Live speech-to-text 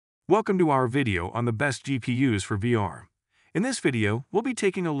Welcome to our video on the best GPUs for VR. In this video, we'll be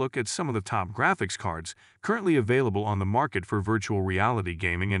taking a look at some of the top graphics cards currently available on the market for virtual reality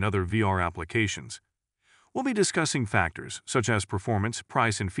gaming and other VR applications. We'll be discussing factors such as performance,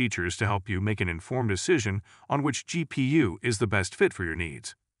 price, and features to help you make an informed decision on which GPU is the best fit for your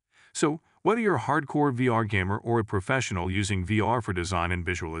needs. So, whether you're a hardcore VR gamer or a professional using VR for design and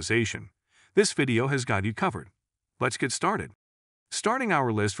visualization, this video has got you covered. Let's get started. Starting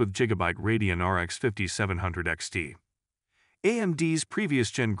our list with Gigabyte Radeon RX 5700 XT. AMD's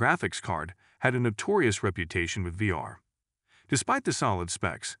previous-gen graphics card had a notorious reputation with VR. Despite the solid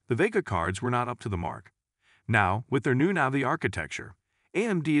specs, the Vega cards were not up to the mark. Now, with their new Navi architecture,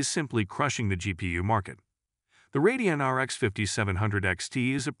 AMD is simply crushing the GPU market. The Radeon RX 5700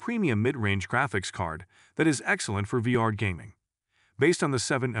 XT is a premium mid-range graphics card that is excellent for VR gaming. Based on the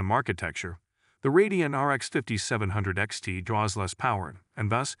 7M architecture, the Radeon RX 5700 XT draws less power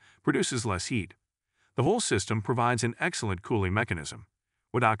and thus produces less heat. The whole system provides an excellent cooling mechanism,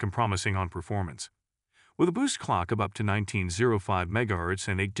 without compromising on performance. With a boost clock of up to 1905 MHz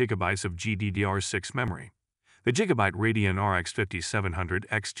and 8 GB of GDDR6 memory, the Gigabyte Radeon RX 5700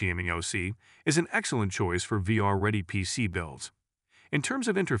 XT MOC is an excellent choice for VR-ready PC builds. In terms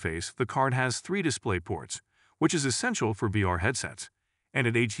of interface, the card has 3 display ports, which is essential for VR headsets, and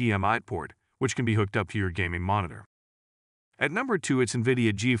an HDMI port, which can be hooked up to your gaming monitor. At number 2, it's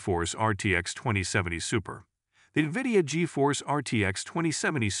Nvidia GeForce RTX 2070 Super. The Nvidia GeForce RTX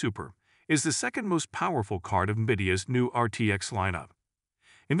 2070 Super is the second most powerful card of Nvidia's new RTX lineup.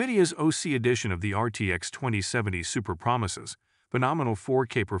 Nvidia's OC edition of the RTX 2070 Super promises phenomenal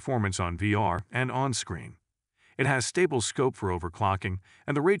 4K performance on VR and on-screen. It has stable scope for overclocking,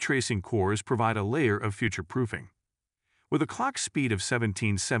 and the ray tracing cores provide a layer of future-proofing. With a clock speed of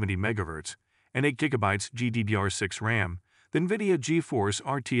 1770 MHz and 8 GB GDDR6 RAM, the Nvidia GeForce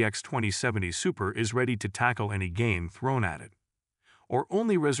RTX 2070 Super is ready to tackle any game thrown at it. Our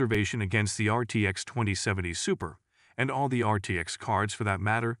only reservation against the RTX 2070 Super, and all the RTX cards for that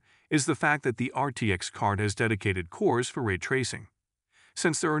matter, is the fact that the RTX card has dedicated cores for ray tracing.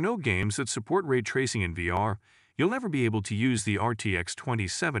 Since there are no games that support ray tracing in VR, you'll never be able to use the RTX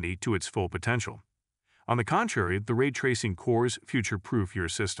 2070 to its full potential. On the contrary, the ray tracing cores future-proof your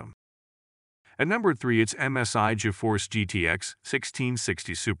system. At number 3, it's MSI GeForce GTX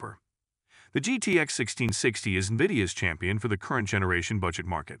 1660 Super. The GTX 1660 is Nvidia's champion for the current generation budget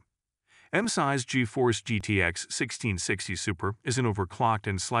market. MSI's GeForce GTX 1660 Super is an overclocked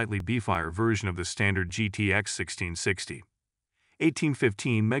and slightly beefier version of the standard GTX 1660.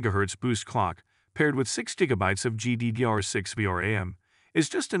 1815 MHz boost clock paired with 6 GB of GDDR6 VRAM is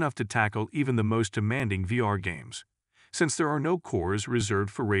just enough to tackle even the most demanding VR games. Since there are no cores reserved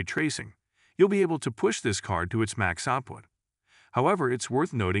for ray tracing, you'll be able to push this card to its max output. However, it's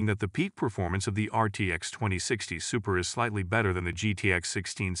worth noting that the peak performance of the RTX 2060 Super is slightly better than the GTX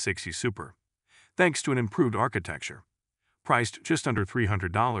 1660 Super, thanks to an improved architecture. Priced just under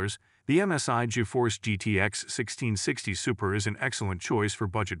 $300, the MSI GeForce GTX 1660 Super is an excellent choice for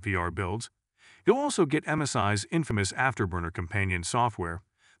budget VR builds. You'll also get MSI's infamous Afterburner companion software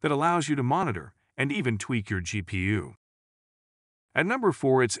that allows you to monitor and even tweak your GPU. At number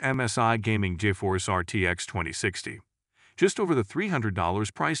 4, it's MSI Gaming GeForce RTX 2060. Just over the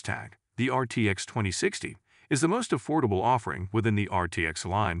 $300 price tag, the RTX 2060 is the most affordable offering within the RTX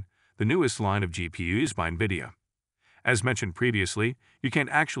line, the newest line of GPUs by Nvidia. As mentioned previously, you can't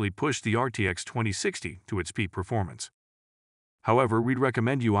actually push the RTX 2060 to its peak performance. However, we'd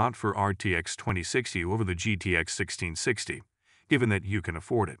recommend you opt for RTX 2060 over the GTX 1660, given that you can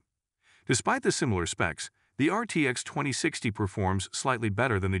afford it. Despite the similar specs, the RTX 2060 performs slightly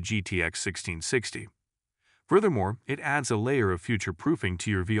better than the GTX 1660. Furthermore, it adds a layer of future-proofing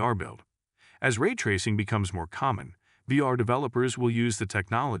to your VR build. As ray tracing becomes more common, VR developers will use the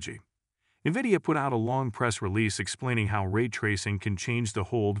technology. Nvidia put out a long press release explaining how ray tracing can change the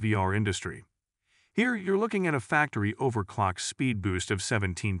whole VR industry. Here, you're looking at a factory overclocked speed boost of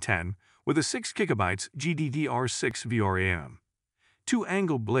 1710 with a 6 GB GDDR6 VRAM. 2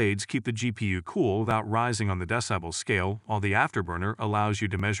 angled blades keep the GPU cool without rising on the decibel scale, while the Afterburner allows you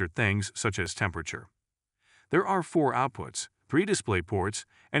to measure things such as temperature. There are 4 outputs, 3 display ports,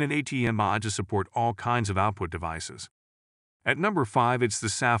 and an HDMI to support all kinds of output devices. At number 5, it's the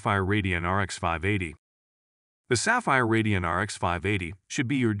Sapphire Radeon RX 580. The Sapphire Radeon RX 580 should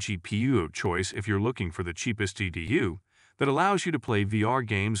be your GPU of choice if you're looking for the cheapest GPU that allows you to play VR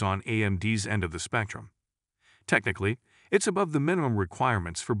games on AMD's end of the spectrum. Technically, it's above the minimum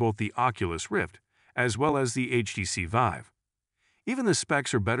requirements for both the Oculus Rift as well as the HTC Vive. Even the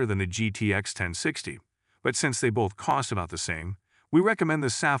specs are better than the GTX 1060, but since they both cost about the same, We recommend the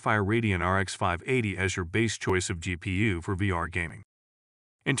Sapphire Radeon RX 580 as your base choice of GPU for VR gaming.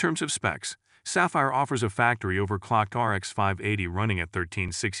 In terms of specs, Sapphire offers a factory-overclocked RX 580 running at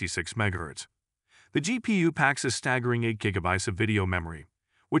 1366 MHz. The GPU packs a staggering 8 GB of video memory,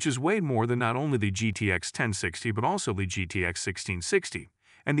 which is way more than not only the GTX 1060 but also the GTX 1660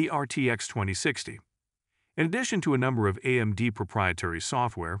 and the RTX 2060. In addition to a number of AMD proprietary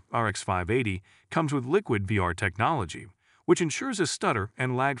software, RX 580 comes with Liquid VR technology, which ensures a stutter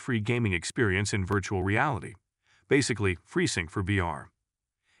and lag-free gaming experience in virtual reality, basically FreeSync for VR.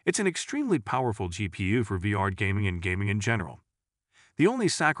 It's an extremely powerful GPU for VR gaming and gaming in general. The only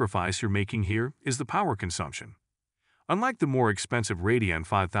sacrifice you're making here is the power consumption. Unlike the more expensive Radeon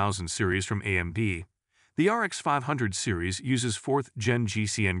 5000 series from AMD, the RX 500 series uses 4th-gen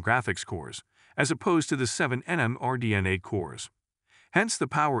GCN graphics cores, as opposed to the 7nm RDNA cores. Hence, the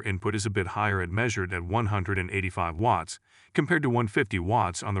power input is a bit higher and measured at 185 watts, compared to 150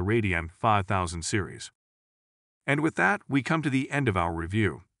 watts on the Radeon 5000 series. And with that, we come to the end of our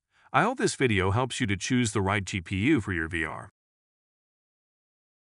review. I hope this video helps you to choose the right GPU for your VR.